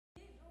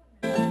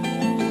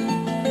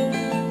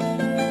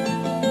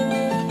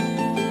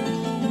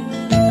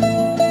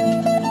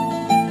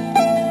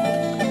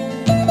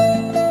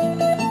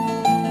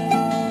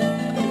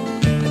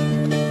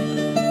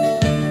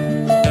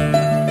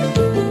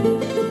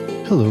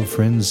Hello,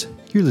 friends.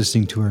 You're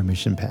listening to our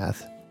Mission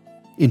Path.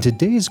 In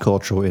today's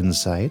Cultural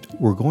Insight,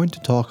 we're going to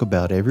talk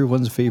about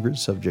everyone's favorite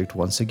subject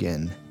once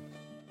again,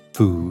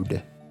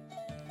 food.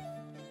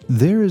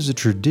 There is a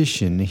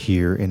tradition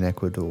here in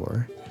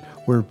Ecuador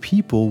where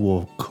people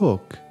will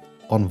cook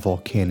on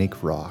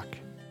volcanic rock.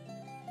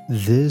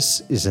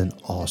 This is an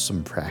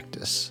awesome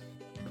practice.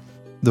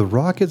 The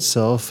rock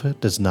itself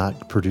does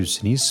not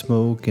produce any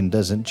smoke and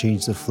doesn't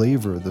change the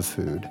flavor of the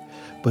food,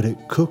 but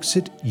it cooks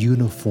it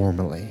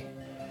uniformly.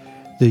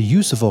 The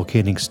use of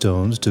volcanic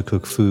stones to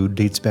cook food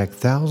dates back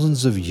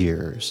thousands of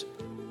years.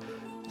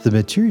 The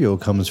material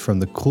comes from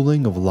the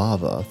cooling of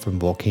lava from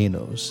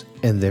volcanoes,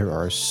 and there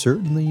are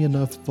certainly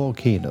enough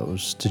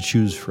volcanoes to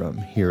choose from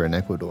here in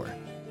Ecuador.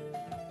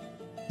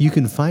 You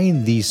can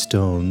find these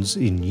stones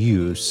in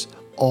use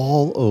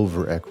all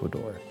over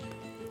Ecuador.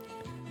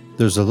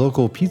 There's a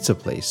local pizza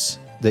place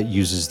that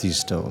uses these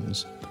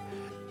stones.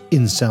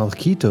 In South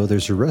Quito,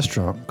 there's a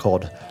restaurant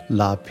called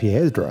La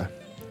Piedra,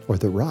 or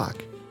The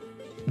Rock.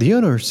 The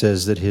owner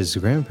says that his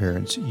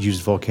grandparents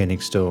used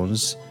volcanic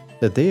stones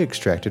that they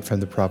extracted from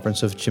the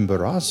province of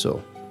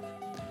Chimborazo.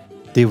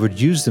 They would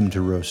use them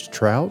to roast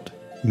trout,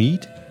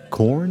 meat,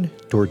 corn,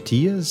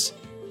 tortillas,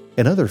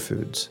 and other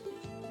foods.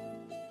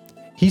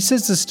 He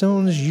says the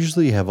stones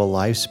usually have a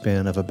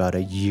lifespan of about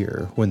a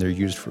year when they're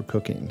used for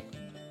cooking.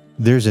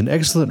 There's an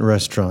excellent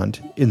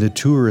restaurant in the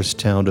tourist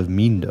town of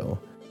Mindo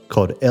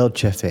called El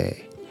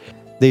Chefe.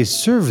 They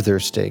serve their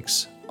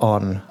steaks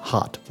on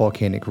hot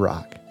volcanic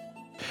rock.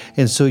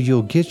 And so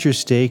you'll get your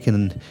steak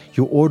and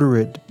you'll order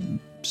it,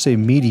 say,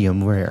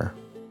 medium rare.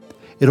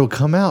 It'll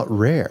come out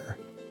rare,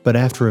 but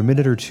after a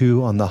minute or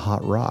two on the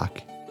hot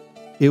rock,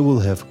 it will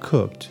have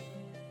cooked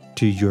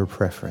to your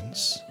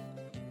preference.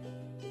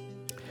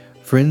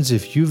 Friends,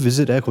 if you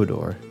visit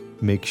Ecuador,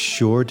 make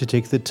sure to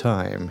take the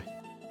time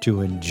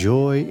to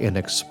enjoy and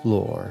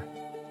explore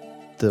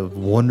the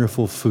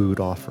wonderful food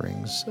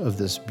offerings of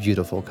this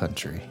beautiful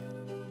country.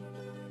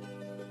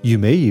 You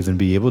may even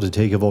be able to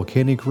take a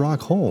volcanic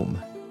rock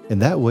home,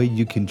 and that way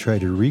you can try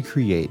to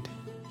recreate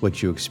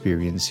what you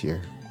experience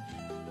here.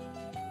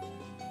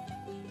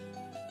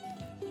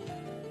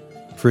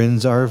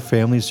 Friends, our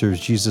family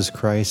serves Jesus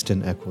Christ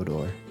in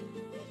Ecuador.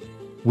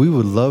 We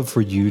would love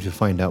for you to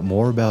find out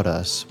more about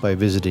us by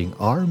visiting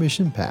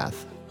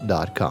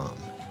ourmissionpath.com.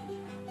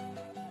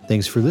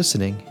 Thanks for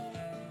listening,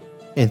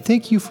 and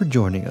thank you for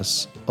joining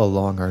us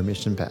along our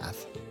mission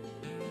path.